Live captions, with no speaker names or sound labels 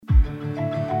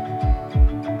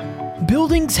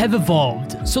Buildings have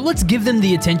evolved, so let's give them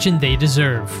the attention they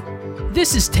deserve.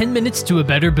 This is 10 Minutes to a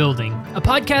Better Building, a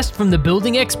podcast from the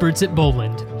building experts at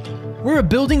Boland. We're a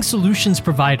building solutions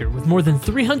provider with more than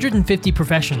 350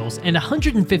 professionals and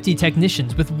 150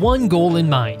 technicians with one goal in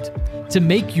mind: to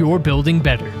make your building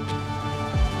better.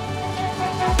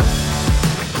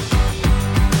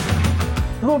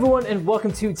 Hello everyone, and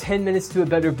welcome to 10 Minutes to a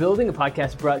Better Building, a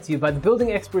podcast brought to you by the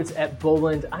building experts at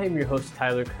Boland. I am your host,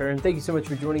 Tyler Kern. Thank you so much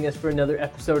for joining us for another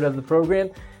episode of the program.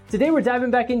 Today we're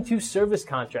diving back into service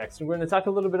contracts, and we're going to talk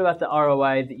a little bit about the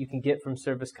ROI that you can get from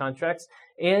service contracts,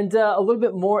 and a little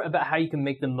bit more about how you can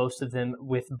make the most of them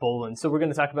with Boland. So we're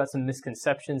going to talk about some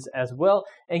misconceptions as well,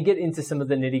 and get into some of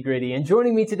the nitty-gritty. And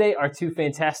joining me today are two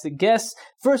fantastic guests.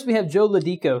 First, we have Joe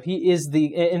Ladico. He is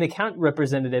an account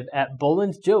representative at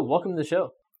Boland. Joe, welcome to the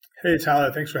show. Hey,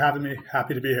 Tyler. Thanks for having me.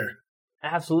 Happy to be here.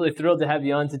 Absolutely thrilled to have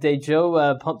you on today,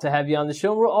 Joe. Pumped to have you on the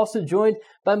show. We're also joined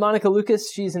by Monica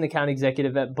Lucas. She's an account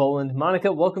executive at Boland.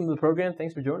 Monica, welcome to the program.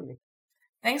 Thanks for joining me.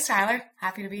 Thanks, Tyler.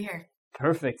 Happy to be here.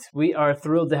 Perfect. We are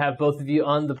thrilled to have both of you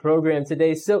on the program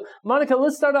today. So, Monica,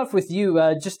 let's start off with you,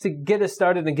 just to get us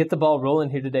started and get the ball rolling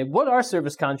here today. What are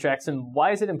service contracts, and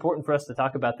why is it important for us to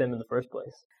talk about them in the first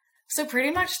place? So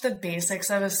pretty much the basics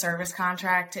of a service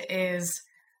contract is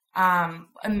a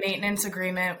maintenance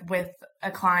agreement with a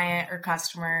client or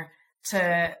customer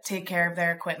to take care of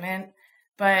their equipment.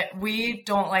 But we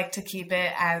don't like to keep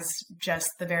it as just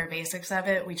the very basics of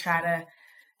it. We try to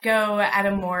go at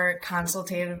a more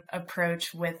consultative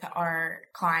approach with our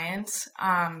clients.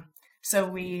 So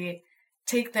we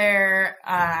take their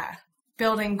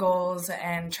building goals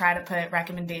and try to put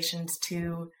recommendations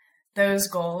to those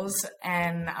goals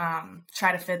and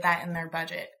try to fit that in their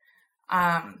budget.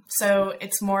 So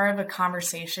it's more of a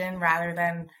conversation rather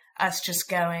than us just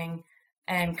going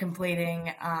and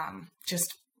completing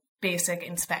just basic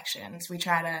inspections. We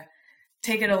try to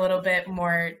take it a little bit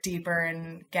more deeper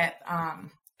and get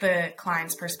the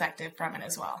client's perspective from it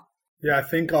as well. Yeah, I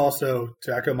think also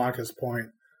to echo Monica's point,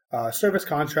 service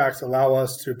contracts allow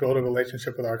us to build a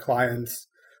relationship with our clients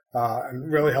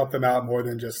and really help them out more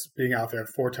than just being out there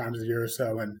 4 times a year or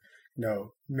so and,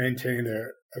 maintaining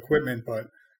their equipment, but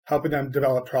helping them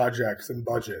develop projects and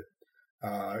budget,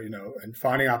 and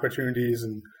finding opportunities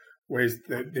and ways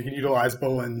that they can utilize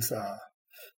Boland's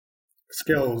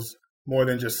skills more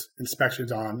than just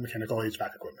inspections on mechanical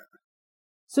HVAC equipment.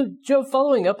 So, Joe,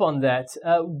 following up on that,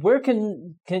 where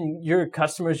can your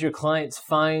customers, your clients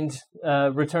find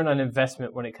return on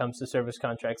investment when it comes to service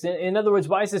contracts? In other words,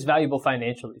 why is this valuable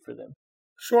financially for them?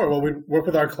 Sure. Well, we work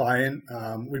with our client.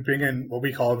 We bring in what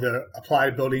we call the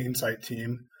Applied Building Insight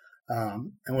team.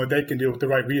 And what they can do with the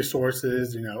right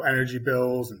resources, energy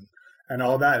bills and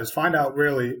all that is find out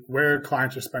really where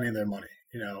clients are spending their money.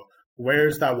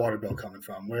 Where's that water bill coming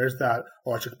from? Where's that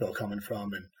electric bill coming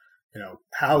from? And,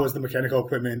 how is the mechanical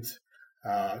equipment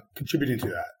contributing to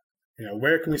that?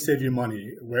 Where can we save you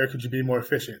money? Where could you be more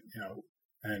efficient?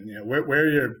 Where are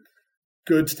your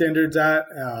good standards at?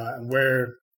 And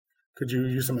where could you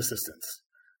use some assistance?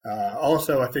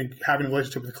 Also, I think having a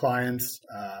relationship with the clients,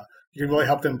 you can really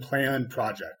help them plan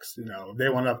projects. They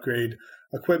want to upgrade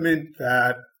equipment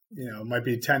that, might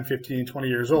be 10, 15, 20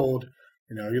 years old.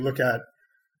 You look at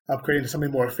upgrading to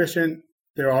something more efficient,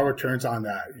 there are returns on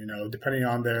that. Depending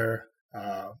on their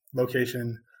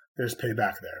location, there's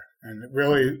payback there. And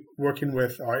really working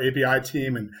with our ABI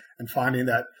team and finding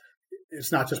that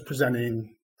it's not just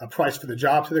presenting a price for the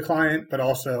job to the client, but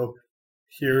also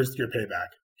here's your payback.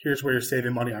 Here's where you're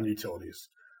saving money on utilities.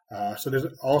 So there's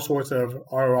all sorts of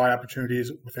ROI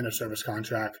opportunities within a service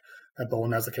contract that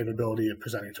Boland has the capability of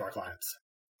presenting to our clients.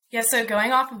 Yeah, so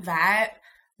going off of that,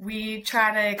 we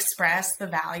try to express the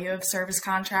value of service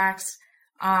contracts.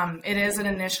 It is an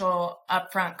initial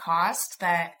upfront cost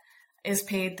that is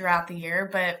paid throughout the year,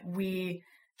 but we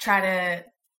try to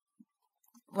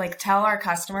tell our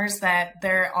customers that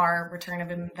there are return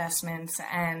of investments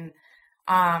and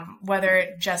whether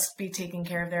it just be taking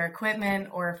care of their equipment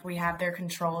or if we have their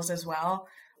controls as well,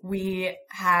 we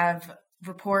have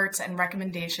reports and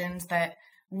recommendations that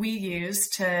we use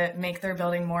to make their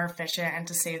building more efficient and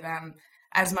to save them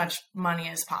as much money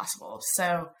as possible.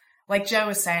 So like Joe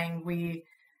was saying, we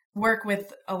work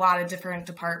with a lot of different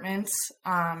departments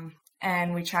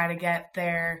and we try to get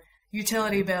their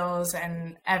utility bills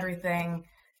and everything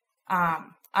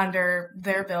under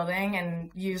their building and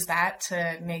use that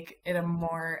to make it a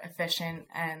more efficient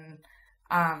and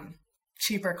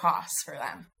cheaper cost for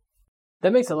them.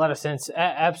 That makes a lot of sense.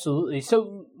 Absolutely.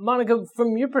 So, Monica,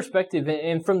 from your perspective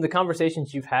and from the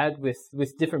conversations you've had with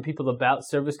different people about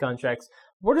service contracts,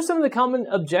 what are some of the common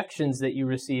objections that you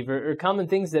receive or common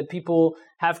things that people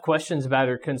have questions about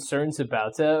or concerns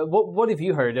about? What have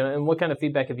you heard and what kind of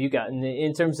feedback have you gotten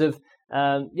in terms of,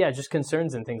 just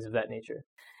concerns and things of that nature?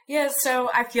 Yeah,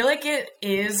 so I feel like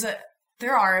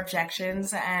there are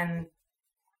objections, and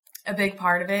a big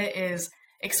part of it is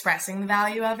expressing the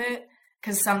value of it.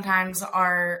 Because sometimes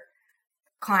our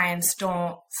clients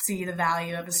don't see the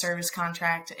value of a service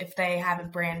contract. If they have a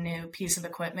brand new piece of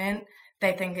equipment,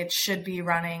 they think it should be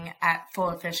running at full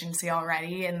efficiency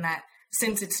already, and that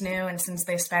since it's new and since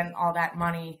they spent all that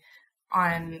money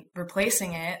on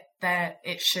replacing it, that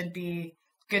it should be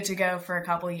good to go for a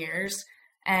couple years.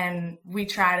 And we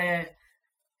try to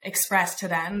express to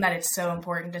them that it's so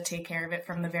important to take care of it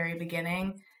from the very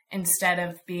beginning instead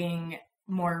of being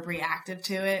more reactive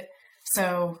to it.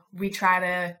 So we try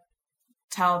to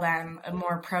tell them a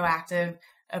more proactive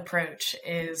approach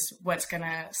is what's going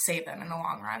to save them in the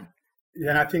long run.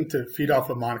 Yeah, and I think to feed off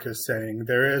what Monica's saying,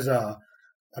 there is a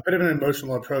bit of an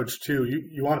emotional approach too.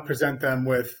 You want to present them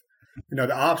with,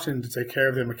 the option to take care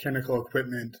of their mechanical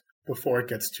equipment before it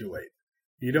gets too late.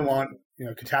 You don't want,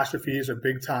 catastrophes or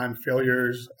big time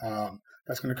failures.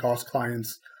 That's going to cost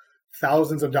clients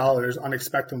thousands of dollars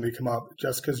unexpectedly come up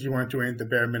just because you weren't doing the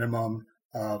bare minimum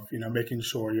of, making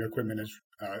sure your equipment is,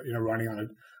 running on a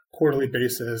quarterly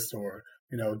basis or,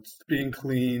 being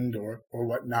cleaned or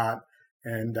whatnot,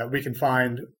 and that we can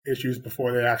find issues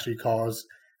before they actually cause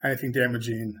anything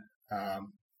damaging.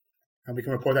 And we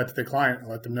can report that to the client and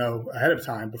let them know ahead of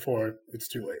time before it's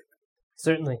too late.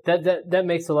 Certainly. That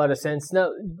makes a lot of sense. Now,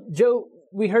 Joe,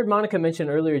 we heard Monica mention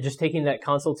earlier just taking that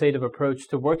consultative approach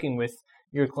to working with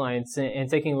your clients and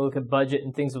taking a look at budget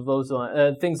and things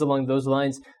along those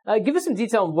lines. Give us some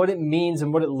detail on what it means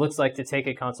and what it looks like to take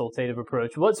a consultative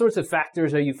approach. What sorts of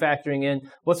factors are you factoring in?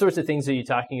 What sorts of things are you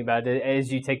talking about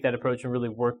as you take that approach and really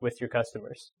work with your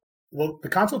customers? Well, the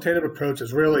consultative approach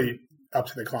is really up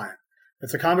to the client.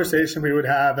 It's a conversation we would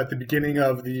have at the beginning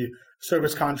of the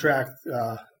service contract,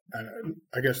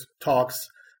 talks,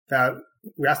 that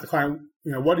we ask the client,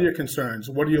 what are your concerns?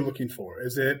 What are you looking for?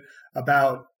 Is it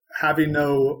about having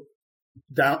no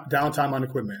downtime on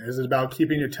equipment? Is it about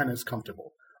keeping your tenants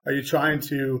comfortable? Are you trying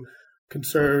to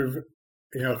conserve,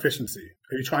 efficiency?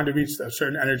 Are you trying to reach a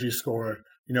certain energy score,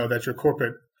 that your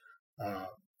corporate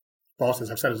bosses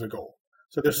have set as a goal?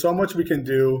 So there's so much we can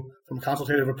do from a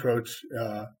consultative approach,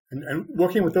 and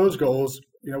working with those goals,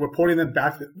 reporting that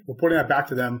back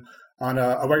to them on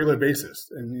a regular basis,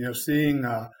 and seeing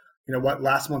what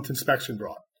last month's inspection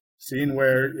brought, seeing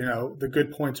where the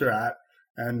good points are at,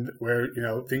 and where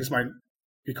things might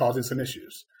be causing some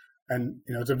issues. And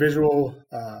it's a visual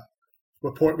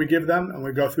report we give them, and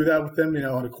we go through that with them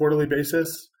on a quarterly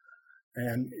basis.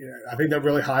 And I think that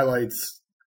really highlights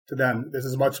to them this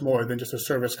is much more than just a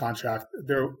service contract.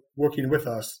 They're working with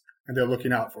us and they're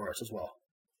looking out for us as well.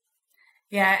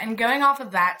 Yeah, and going off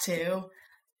of that too,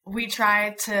 we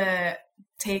try to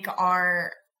take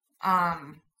our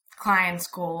clients'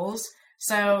 goals.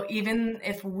 So even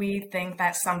if we think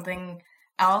that something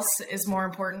else is more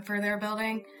important for their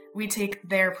building, we take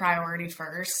their priority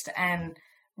first, and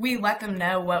we let them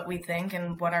know what we think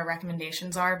and what our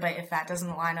recommendations are. But if that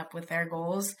doesn't line up with their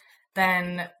goals,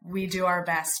 then we do our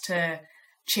best to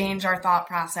change our thought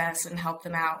process and help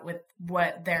them out with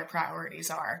what their priorities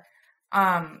are.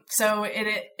 So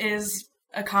it is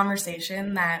a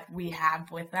conversation that we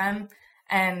have with them,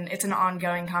 and it's an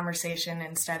ongoing conversation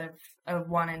instead of a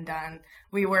one and done.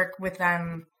 We work with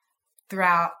them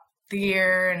throughout the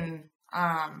year, and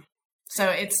so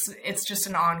it's just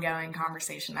an ongoing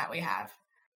conversation that we have.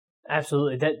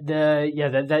 Absolutely.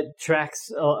 That tracks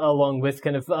along with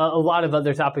kind of a lot of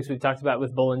other topics we've talked about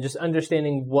with Bolin, just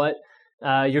understanding what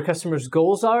your customers'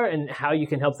 goals are and how you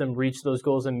can help them reach those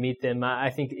goals and meet them,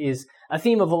 I think is a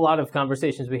theme of a lot of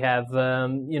conversations we have,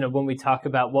 when we talk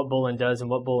about what Bolin does and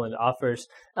what Bolin offers.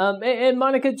 And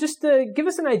Monica, just give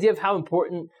us an idea of how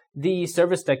important the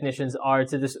service technicians are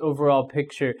to this overall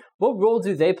picture. What role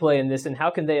do they play in this, and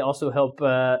how can they also help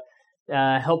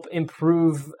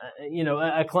improve,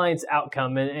 a client's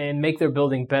outcome and make their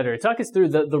building better? Talk us through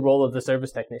the role of the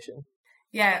service technician.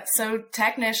 Yeah, so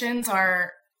technicians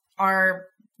are our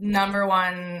number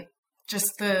one,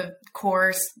 just the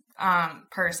core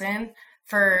person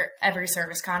for every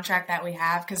service contract that we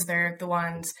have, because they're the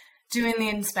ones doing the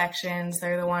inspections.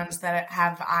 They're the ones that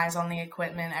have eyes on the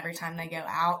equipment every time they go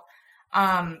out.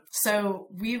 So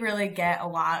we really get a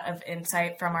lot of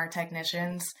insight from our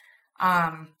technicians.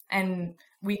 And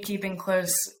we keep in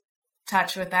close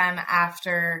touch with them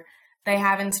after they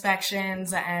have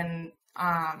inspections, and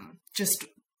just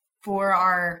for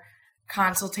our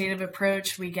consultative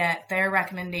approach, we get their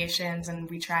recommendations, and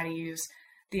we try to use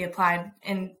the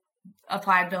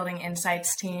Applied Building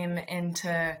Insights team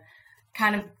into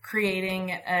kind of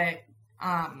creating a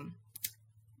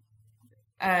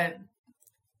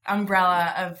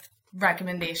umbrella of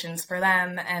recommendations for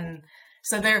them. And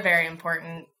so they're very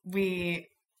important.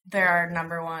 They're our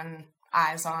number one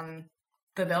eyes on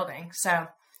the building. So,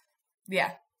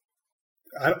 yeah.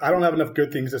 I don't have enough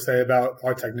good things to say about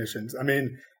our technicians. I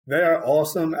mean, they are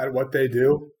awesome at what they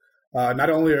do. Not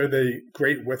only are they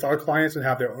great with our clients and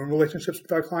have their own relationships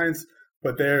with our clients,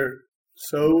 but they're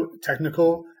so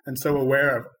technical and so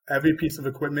aware of every piece of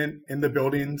equipment in the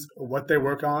buildings, what they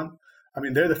work on. I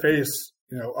mean, they're the face,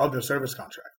 of the service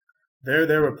contract. They're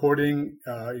there reporting,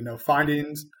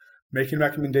 findings, making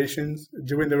recommendations,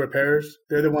 doing the repairs.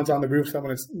 They're the ones on the roof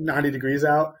when it's 90 degrees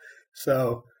out.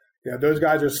 So, those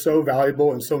guys are so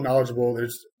valuable and so knowledgeable.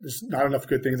 There's not enough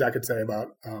good things I could say about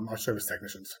our service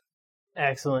technicians.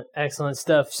 Excellent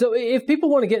stuff. So if people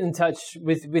want to get in touch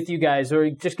with you guys, or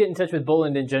just get in touch with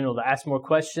Boland in general to ask more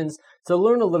questions, to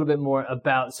learn a little bit more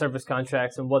about service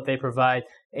contracts and what they provide,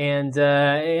 and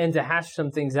to hash some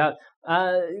things out,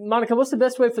 Monica, what's the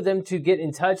best way for them to get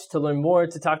in touch, to learn more,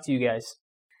 to talk to you guys?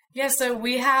 Yeah, so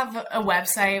we have a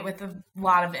website with a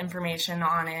lot of information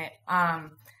on it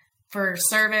for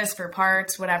service, for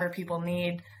parts, whatever people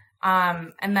need.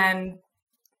 And then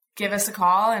give us a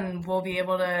call and we'll be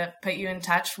able to put you in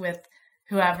touch with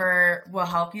whoever will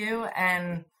help you.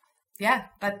 And yeah,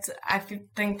 I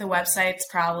think the website's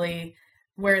probably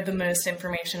where the most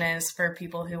information is for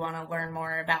people who want to learn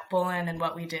more about Boland and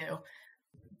what we do.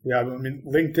 Yeah, I mean,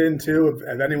 LinkedIn too.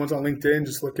 If anyone's on LinkedIn,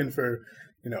 just looking for,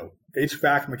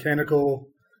 HVAC, mechanical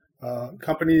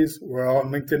companies, we're on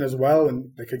LinkedIn as well.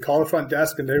 And they can call the front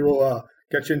desk and they will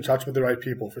get you in touch with the right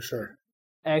people for sure.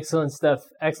 Excellent stuff.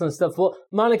 Well,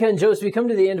 Monica and Joe, as we come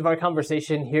to the end of our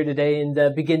conversation here today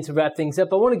and begin to wrap things up,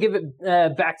 I want to give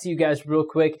it back to you guys real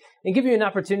quick and give you an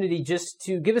opportunity just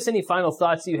to give us any final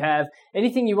thoughts you have,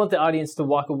 anything you want the audience to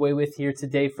walk away with here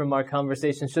today from our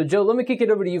conversation. So, Joe, let me kick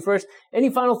it over to you first. Any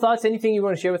final thoughts, anything you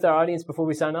want to share with our audience before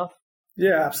we sign off?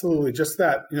 Yeah, absolutely. Just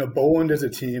that, Boland is a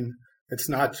team. It's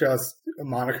not just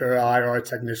Monica or I or our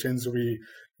technicians. We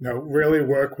really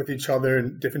work with each other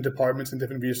in different departments and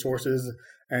different resources.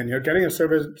 And, getting a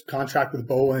service contract with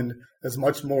Boland is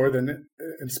much more than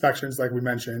inspections, like we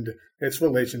mentioned. It's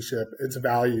relationship, it's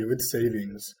value, it's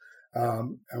savings.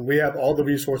 And we have all the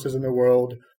resources in the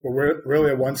world. We're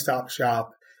really a one-stop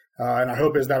shop. And our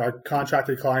hope is that our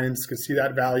contracted clients can see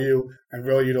that value and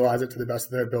really utilize it to the best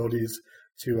of their abilities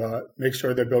to make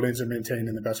sure their buildings are maintained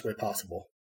in the best way possible.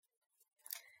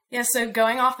 Yeah, so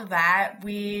going off of that,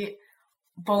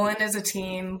 Boland is a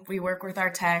team. We work with our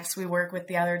techs, we work with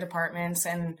the other departments,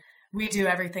 and we do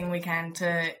everything we can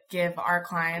to give our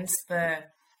clients the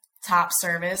top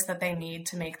service that they need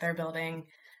to make their building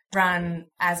run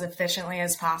as efficiently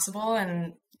as possible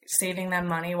and saving them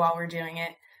money while we're doing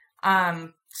it.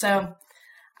 So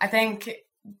I think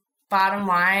bottom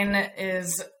line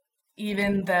is,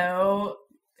 even though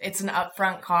it's an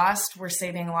upfront cost, we're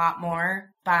saving a lot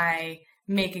more by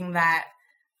making that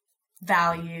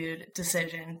valued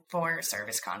decision for a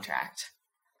service contract.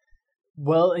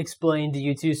 Well explained to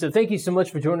you two. So thank you so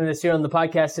much for joining us here on the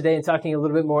podcast today and talking a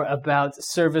little bit more about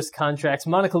service contracts.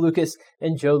 Monica Lucas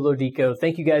and Joe Lodico.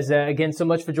 Thank you guys again so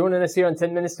much for joining us here on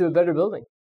 10 Minutes to a Better Building.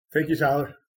 Thank you,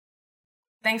 Tyler.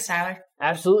 Thanks, Tyler.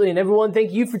 Absolutely. And everyone,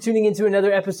 thank you for tuning into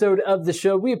another episode of the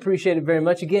show. We appreciate it very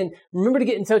much. Again, remember to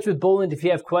get in touch with Boland if you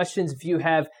have questions, if you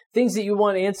have things that you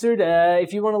want answered,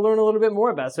 if you want to learn a little bit more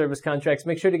about service contracts,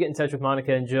 make sure to get in touch with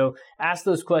Monica and Joe. Ask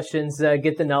those questions,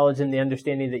 get the knowledge and the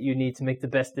understanding that you need to make the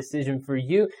best decision for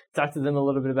you. Talk to them a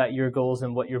little bit about your goals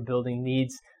and what your building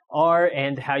needs are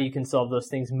and how you can solve those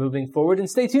things moving forward. And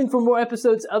stay tuned for more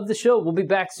episodes of the show. We'll be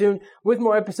back soon with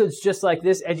more episodes just like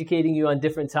this, educating you on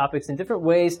different topics and different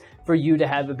ways for you to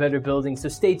have a better building. So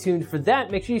stay tuned for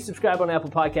that. Make sure you subscribe on Apple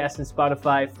Podcasts and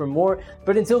Spotify for more.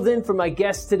 But until then, for my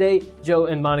guests today, Joe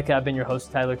and Monica, I've been your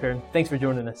host, Tyler Kern. Thanks for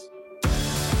joining us.